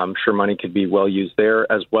 I'm sure money could be well used there,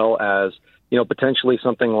 as well as potentially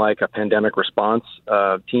something like a pandemic response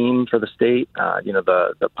team for the state.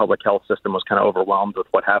 The public health system was kind of overwhelmed with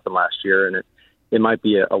what happened last year, and it might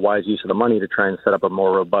be a wise use of the money to try and set up a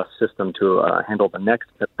more robust system to handle the next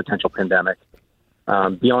potential pandemic.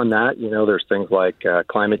 Beyond that, there's things like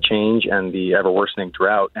climate change and the ever-worsening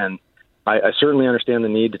drought. And I certainly understand the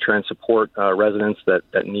need to try and support residents that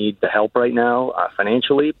need the help right now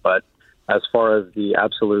financially, but as far as the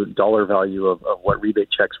absolute dollar value of what rebate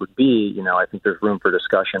checks would be, I think there's room for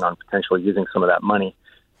discussion on potentially using some of that money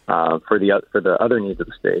for the other needs of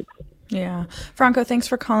the state. Yeah. Franco, thanks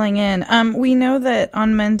for calling in. We know that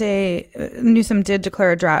on Monday, Newsom did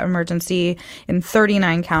declare a drought emergency in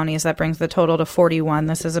 39 counties. That brings the total to 41.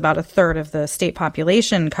 This is about a third of the state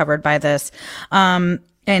population covered by this.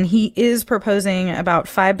 And he is proposing about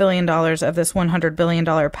 $5 billion of this $100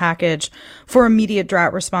 billion package for immediate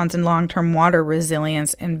drought response and long-term water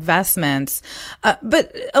resilience investments.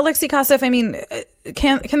 But Alexi Kosif, I mean,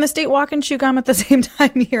 can the state walk and chew gum at the same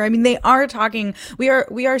time here? I mean, they are talking. We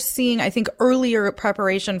are seeing, I think, earlier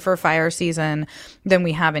preparation for fire season than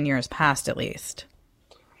we have in years past, at least.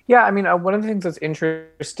 Yeah, I mean, one of the things that's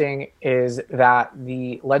interesting is that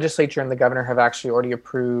the legislature and the governor have actually already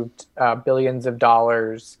approved billions of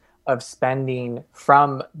dollars of spending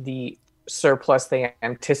from the surplus they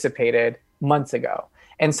anticipated months ago.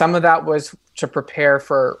 And some of that was to prepare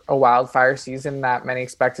for a wildfire season that many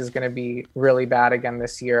expect is going to be really bad again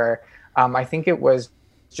this year. I think it was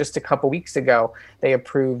just a couple weeks ago, they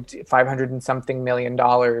approved $500 and something million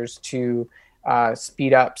to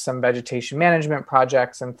speed up some vegetation management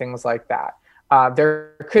projects and things like that.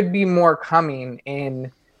 There could be more coming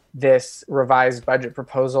in this revised budget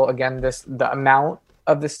proposal. Again, the amount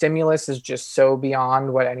of the stimulus is just so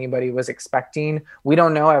beyond what anybody was expecting. We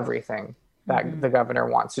don't know everything that the governor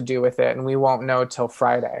wants to do with it, and we won't know till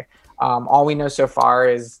Friday. All we know so far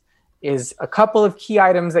is a couple of key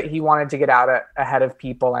items that he wanted to get out ahead of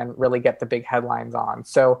people and really get the big headlines on.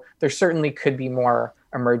 So there certainly could be more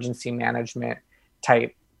emergency management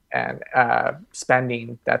type and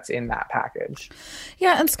spending that's in that package.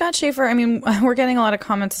 Yeah, and Scott Schaefer, I mean, we're getting a lot of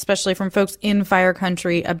comments, especially from folks in fire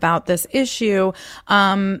country, about this issue.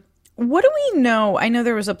 What do we know? I know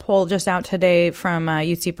there was a poll just out today from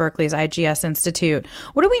UC Berkeley's IGS Institute.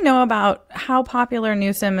 What do we know about how popular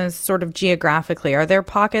Newsom is sort of geographically? Are there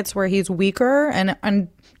pockets where he's weaker, and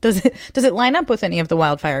does it line up with any of the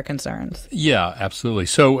wildfire concerns? Yeah, absolutely.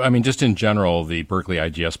 So, I mean, just in general, the Berkeley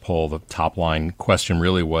IGS poll, the top line question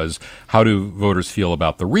really was, how do voters feel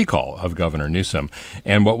about the recall of Governor Newsom?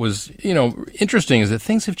 And what was, interesting is that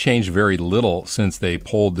things have changed very little since they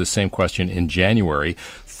polled the same question in January.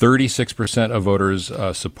 36% of voters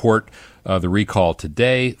support the recall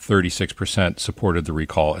today. 36% supported the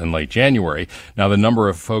recall in late January. Now, the number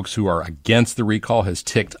of folks who are against the recall has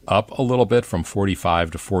ticked up a little bit from 45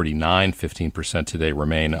 to 49. 15% today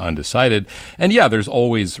remain undecided. And yeah, there's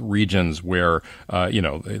always regions where,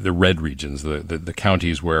 the red regions, the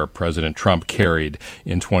counties where President Trump carried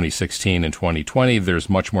in 2016 and 2020. There's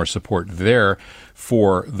much more support there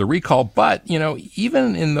for the recall. But,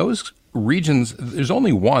 even in those regions, there's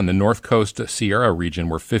only one, the North Coast Sierra region,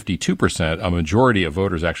 where 52%, a majority of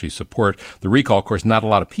voters actually support the recall. Of course, not a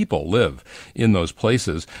lot of people live in those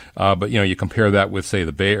places. But, you compare that with, say,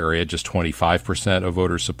 the Bay Area, just 25% of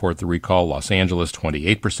voters support the recall. Los Angeles,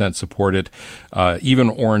 28% support it. Even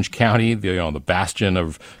Orange County, the bastion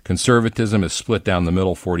of conservatism, is split down the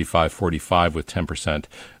middle, 45-45, with 10%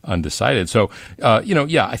 undecided. So,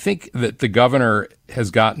 I think that the governor has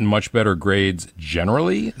gotten much better grades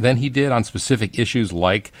generally than he did on specific issues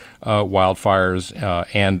like wildfires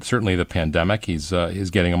and certainly the pandemic. He's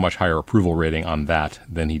getting a much higher approval rating on that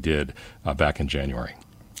than he did back in January.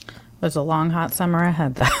 There's a long, hot summer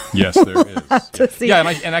ahead, though. Yes, there is. Yeah,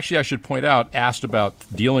 and actually I should point out, asked about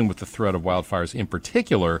dealing with the threat of wildfires in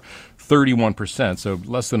particular, 31%, so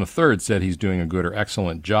less than a third, said he's doing a good or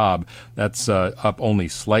excellent job. That's up only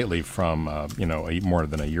slightly from, more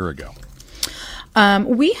than a year ago.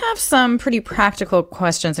 We have some pretty practical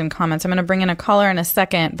questions and comments. I'm going to bring in a caller in a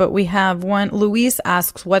second, but we have one. Luis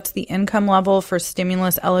asks, what's the income level for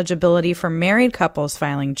stimulus eligibility for married couples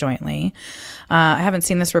filing jointly? I haven't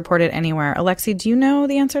seen this reported anywhere. Alexi, do you know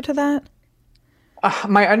the answer to that?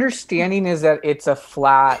 My understanding is that it's a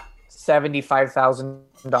flat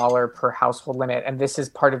 $75,000 per household limit. And this is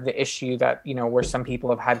part of the issue that, where some people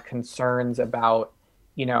have had concerns about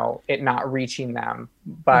it not reaching them.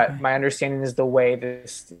 But my understanding is the way the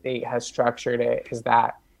state has structured it is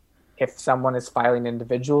that if someone is filing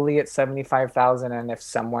individually, it's $75,000, and if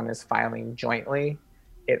someone is filing jointly,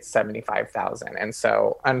 it's $75,000. And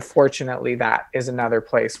so, unfortunately, that is another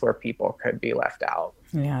place where people could be left out.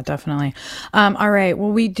 Yeah, definitely. All right.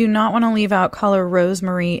 Well, we do not want to leave out caller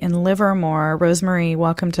Rosemary in Livermore. Rosemary,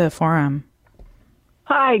 welcome to Forum.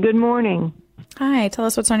 Hi, good morning. Hi, tell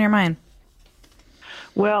us what's on your mind.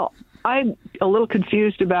 Well, I'm a little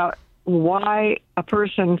confused about why a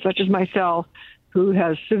person such as myself, who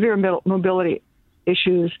has severe mobility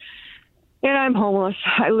issues, and I'm homeless,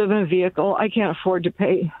 I live in a vehicle, I can't afford to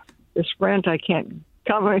pay this rent, I can't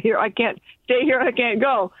come here, I can't stay here, I can't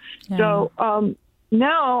go. Yeah. So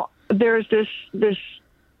now there's this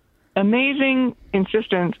amazing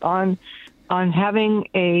insistence on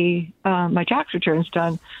having my tax returns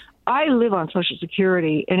done. I live on Social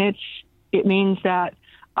Security, and it means that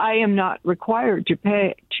I am not required to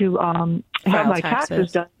pay to have my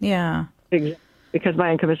taxes done. Yeah, because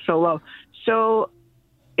my income is so low. So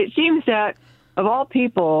it seems that of all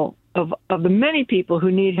people, of the many people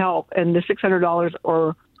who need help, and the $600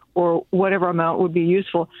 or whatever amount would be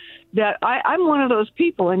useful, that I'm one of those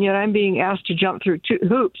people, and yet I'm being asked to jump through two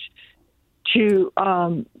hoops to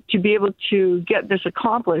be able to get this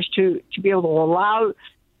accomplished, to be able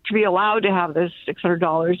to be allowed to have this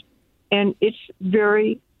 $600. And it's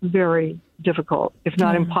very very difficult, if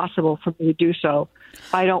not impossible, for me to do so.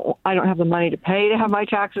 I don't have the money to pay to have my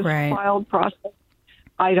taxes filed, processed.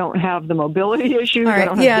 I don't have the mobility issues. All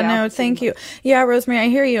right. Yeah, no, thank you. Yeah, Rosemary, I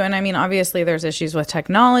hear you. And I mean, obviously there's issues with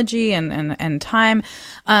technology and time.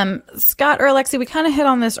 Scott or Alexi, we kind of hit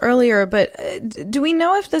on this earlier, but do we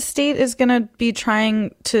know if the state is going to be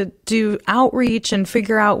trying to do outreach and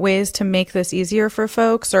figure out ways to make this easier for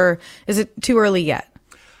folks, or is it too early yet?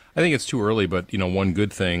 I think it's too early, but, one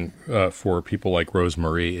good thing for people like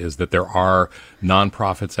Rosemary is that there are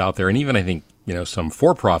nonprofits out there, and even I think, some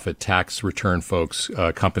for-profit tax return folks,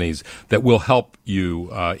 companies that will help you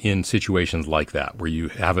in situations like that, where you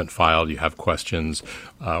haven't filed, you have questions,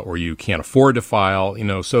 or you can't afford to file.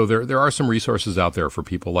 So there are some resources out there for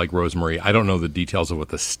people like Rosemary. I don't know the details of what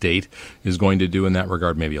the state is going to do in that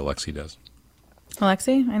regard. Maybe Alexi does.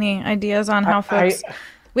 Alexi, any ideas on how folks...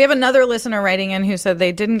 We have another listener writing in who said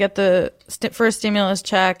they didn't get the first stimulus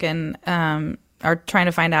check and are trying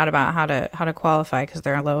to find out about how to qualify because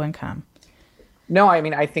they're low income. No, I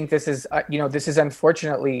mean, I think this is, this is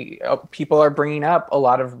unfortunately, people are bringing up a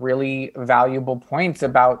lot of really valuable points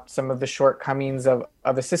about some of the shortcomings of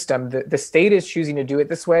the system. The state is choosing to do it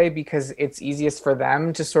this way because it's easiest for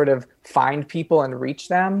them to sort of find people and reach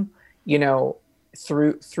them,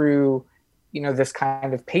 through this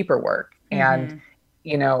kind of paperwork. And,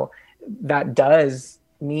 that does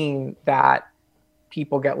mean that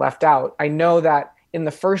people get left out. I know that in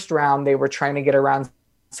the first round, they were trying to get around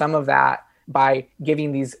some of that by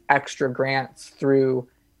giving these extra grants through,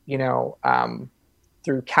 through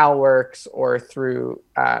CalWorks or through,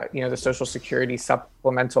 the Social Security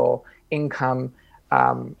supplemental income,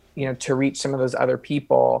 to reach some of those other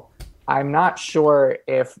people. I'm not sure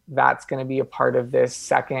if that's going to be a part of this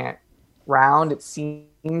second round. It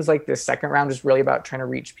seems like this second round is really about trying to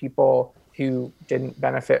reach people who didn't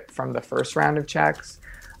benefit from the first round of checks.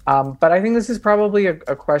 But I think this is probably a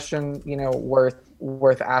question,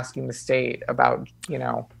 worth asking the state about,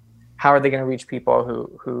 how are they going to reach people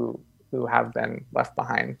who have been left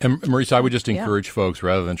behind. And Marisa, I would just encourage folks,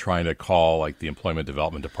 rather than trying to call like the Employment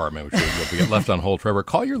Development Department, which will get left on hold forever,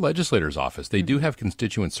 call your legislator's office. They do have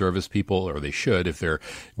constituent service people, or they should, if they're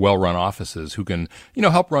well-run offices, who can,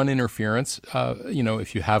 help run interference,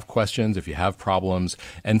 if you have questions, if you have problems,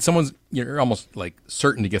 and you're almost like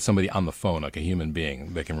certain to get somebody on the phone, like a human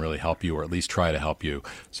being, that can really help you, or at least try to help you.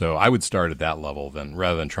 So I would start at that level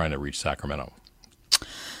rather than trying to reach Sacramento.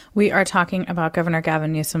 We are talking about Governor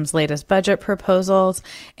Gavin Newsom's latest budget proposals,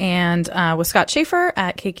 and with Scott Schaefer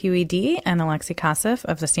at KQED and Alexi Kasif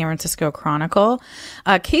of the San Francisco Chronicle.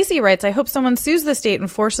 Casey writes, I hope someone sues the state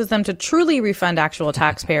and forces them to truly refund actual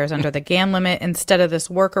taxpayers under the GAN limit instead of this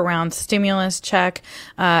workaround stimulus check,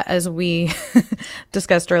 as we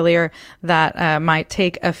discussed earlier, that might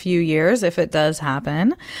take a few years if it does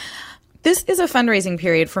happen. This is a fundraising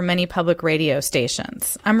period for many public radio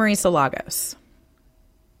stations. I'm Marisa Lagos.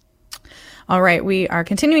 All right, we are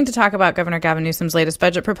continuing to talk about Governor Gavin Newsom's latest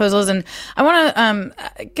budget proposals, and I want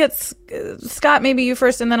to get Scott, maybe you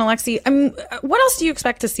first, and then Alexi. What else do you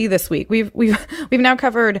expect to see this week? We've now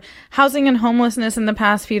covered housing and homelessness in the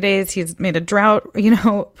past few days. He's made a drought,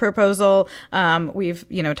 proposal. We've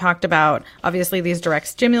talked about obviously these direct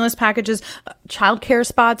stimulus packages, childcare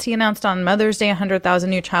spots. He announced on Mother's Day 100,000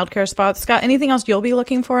 new childcare spots. Scott, anything else you'll be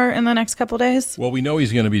looking for in the next couple days? Well, we know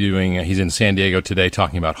he's going to be he's in San Diego today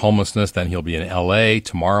talking about homelessness. Then he'll be in L.A.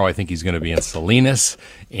 Tomorrow, I think he's going to be in Salinas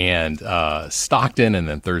and Stockton, and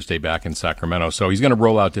then Thursday back in Sacramento. So he's going to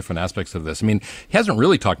roll out different aspects of this. He hasn't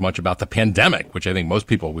really talked much about the pandemic, which I think most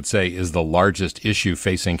people would say is the largest issue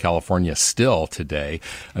facing California still today.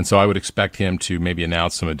 And so I would expect him to maybe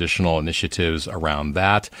announce some additional initiatives around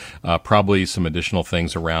that, probably some additional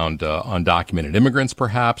things around undocumented immigrants,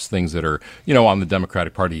 perhaps, things that are, on the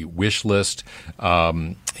Democratic Party wish list.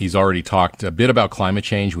 He's already talked a bit about climate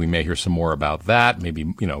change. We may hear some more about that. Maybe,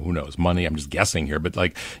 who knows, money. I'm just guessing here. But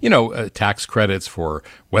tax credits for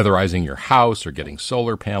weatherizing your house or getting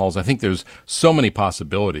solar panels. I think there's so many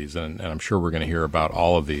possibilities, and I'm sure we're going to hear about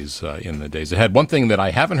all of these in the days ahead. One thing that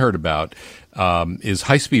I haven't heard about is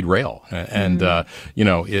high-speed rail. And,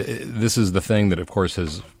 this is the thing that, of course,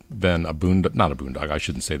 has been not a boondoggle, I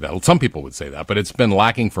shouldn't say that. Some people would say that, but it's been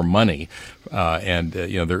lacking for money.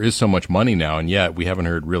 There is so much money now, and yet we haven't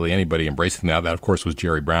heard really anybody embracing that. That, of course, was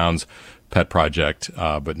Jerry Brown's pet project,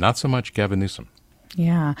 but not so much Gavin Newsom.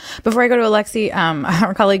 Yeah. Before I go to Alexi,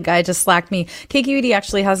 our colleague Guy just slacked me. KQED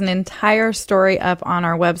actually has an entire story up on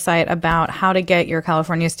our website about how to get your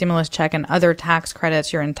California stimulus check and other tax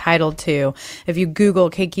credits you're entitled to. If you Google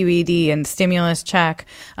KQED and stimulus check,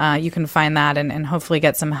 you can find that and hopefully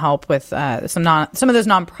get some help with some of those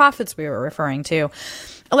nonprofits we were referring to.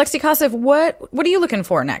 Alexei Koseff, what are you looking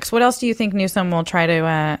for next? What else do you think Newsom will try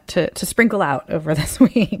to sprinkle out over this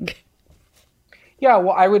week? Yeah,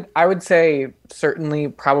 well, I would say certainly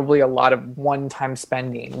probably a lot of one-time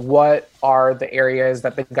spending. What are the areas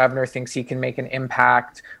that the governor thinks he can make an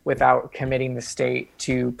impact without committing the state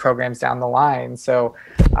to programs down the line? So,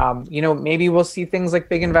 maybe we'll see things like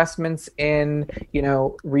big investments in,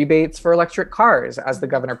 rebates for electric cars as the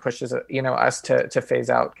governor pushes, us to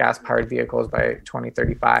phase out gas-powered vehicles by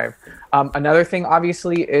 2035. Another thing,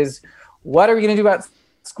 obviously, is what are we going to do about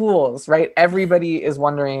schools, right? Everybody is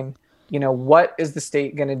wondering, what is the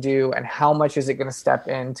state going to do and how much is it going to step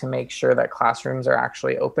in to make sure that classrooms are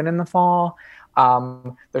actually open in the fall?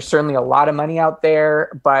 There's certainly a lot of money out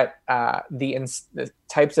there, but the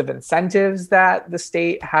types of incentives that the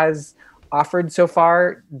state has offered so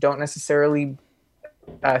far don't necessarily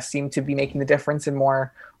seem to be making the difference in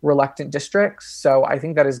more reluctant districts. So I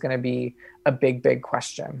think that is going to be a big, big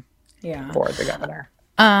question for the governor.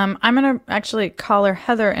 I'm going to actually call her.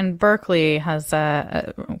 Heather in Berkeley has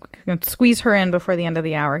squeeze her in before the end of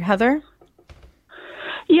the hour. Heather?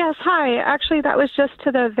 Yes, hi. Actually, that was just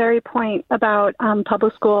to the very point about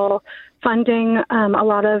public school funding. A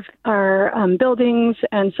lot of our buildings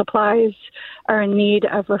and supplies are in need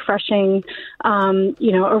of refreshing.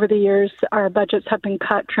 Over the years, our budgets have been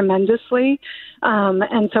cut tremendously.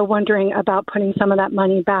 And so wondering about putting some of that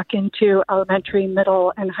money back into elementary,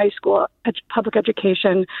 middle, and high school public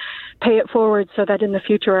education, pay it forward so that in the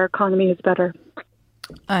future our economy is better.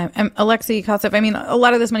 Alexei Koseff, a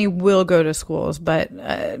lot of this money will go to schools, but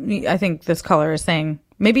I think this caller is saying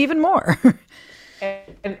maybe even more.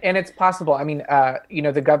 And it's possible.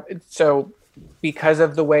 So because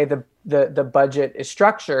of the way the budget is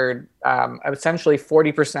structured, essentially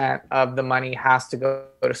 40% of the money has to go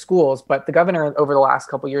to schools. But the governor over the last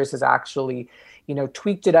couple of years has actually,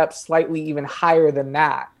 tweaked it up slightly even higher than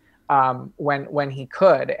that when he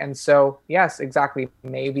could. And so, yes, exactly.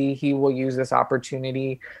 Maybe he will use this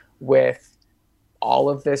opportunity with all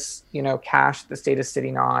of this, cash the state is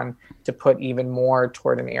sitting on to put even more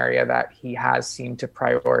toward an area that he has seemed to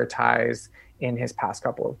prioritize in his past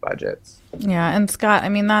couple of budgets. Yeah. And Scott,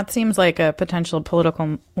 that seems like a potential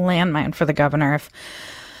political landmine for the governor.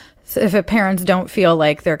 If parents don't feel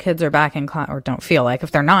like their kids are back in class, or don't feel like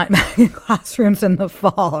if they're not back in classrooms in the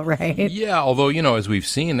fall, right? Yeah, although, as we've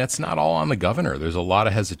seen, that's not all on the governor. There's a lot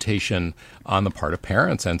of hesitation on the part of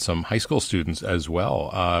parents and some high school students as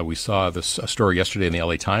well. We saw this story yesterday in the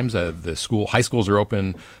LA Times. High schools are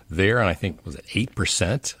open there, and I think, was it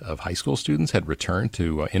 8% of high school students had returned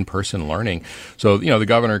to in-person learning. So, the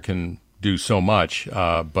governor can do so much,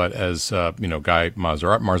 but as Guy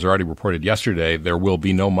Marzorati reported yesterday, there will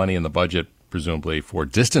be no money in the budget, presumably, for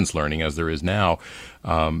distance learning as there is now,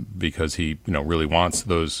 because he really wants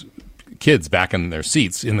those kids back in their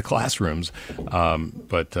seats in the classrooms.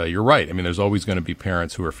 But you're right. there's always going to be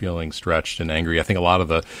parents who are feeling stretched and angry. I think a lot of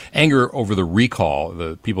the anger over the recall,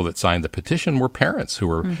 the people that signed the petition, were parents who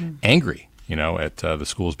were angry, at the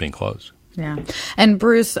schools being closed. Yeah. And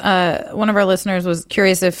Bruce, one of our listeners was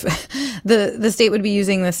curious if the state would be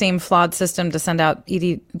using the same flawed system to send out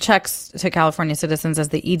checks to California citizens as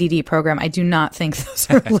the EDD program. I do not think those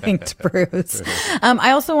are linked, Bruce.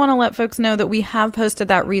 I also want to let folks know that we have posted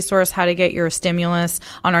that resource, How to Get Your Stimulus,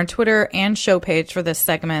 on our Twitter and show page for this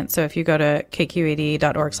segment. So if you go to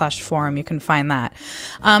kqed.org/forum, you can find that.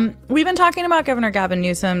 We've been talking about Governor Gavin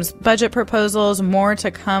Newsom's budget proposals, more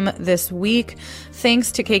to come this week.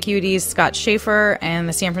 Thanks to KQED's Scott Schaefer and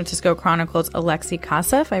the San Francisco Chronicle's Alexei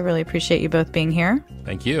Koseff. I really appreciate you both being here.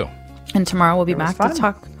 Thank you. And tomorrow we'll be back to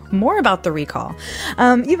talk more about the recall.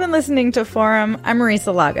 You've been listening to Forum. I'm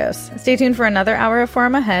Marisa Lagos. Stay tuned for another hour of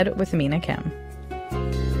Forum ahead with Mina Kim.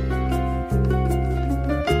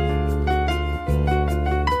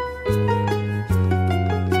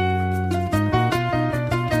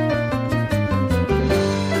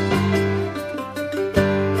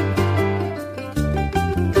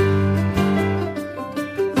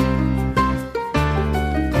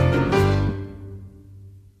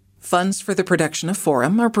 Funds for the production of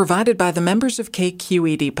Forum are provided by the members of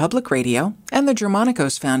KQED Public Radio and the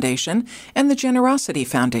Germanicos Foundation and the Generosity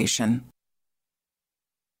Foundation.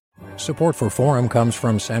 Support for Forum comes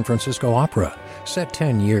from San Francisco Opera. Set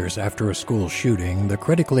 10 years after a school shooting, the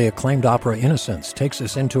critically acclaimed opera Innocence takes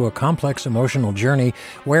us into a complex emotional journey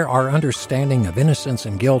where our understanding of innocence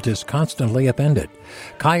and guilt is constantly upended.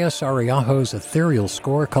 Kaya Sariaho's ethereal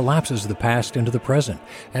score collapses the past into the present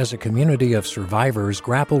as a community of survivors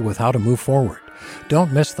grapple with how to move forward.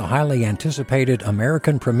 Don't miss the highly anticipated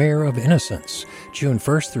American premiere of Innocence, June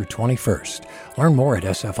 1st through 21st. Learn more at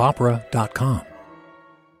sfopera.com.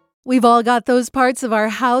 We've all got those parts of our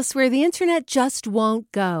house where the internet just won't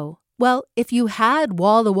go. Well, if you had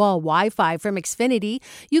wall-to-wall Wi-Fi from Xfinity,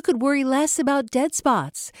 you could worry less about dead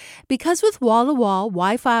spots. Because with wall-to-wall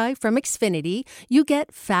Wi-Fi from Xfinity, you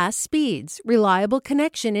get fast speeds, reliable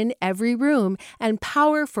connection in every room, and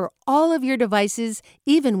power for all of your devices,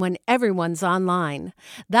 even when everyone's online.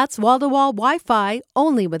 That's wall-to-wall Wi-Fi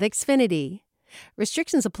only with Xfinity.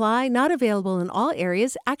 Restrictions apply, not available in all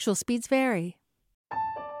areas. Actual speeds vary.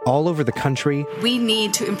 All over the country, we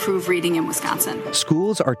need to improve reading in Wisconsin.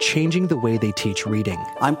 Schools are changing the way they teach reading.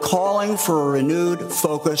 I'm calling for a renewed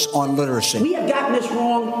focus on literacy. We have gotten this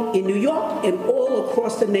wrong in New York and all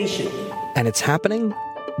across the nation. And it's happening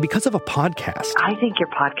because of a podcast. I think your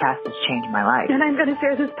podcast has changed my life. And I'm going to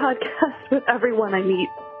share this podcast with everyone I meet.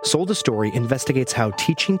 Sold a Story investigates how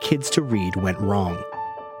teaching kids to read went wrong.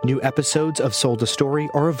 New episodes of Sold a Story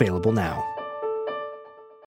are available now.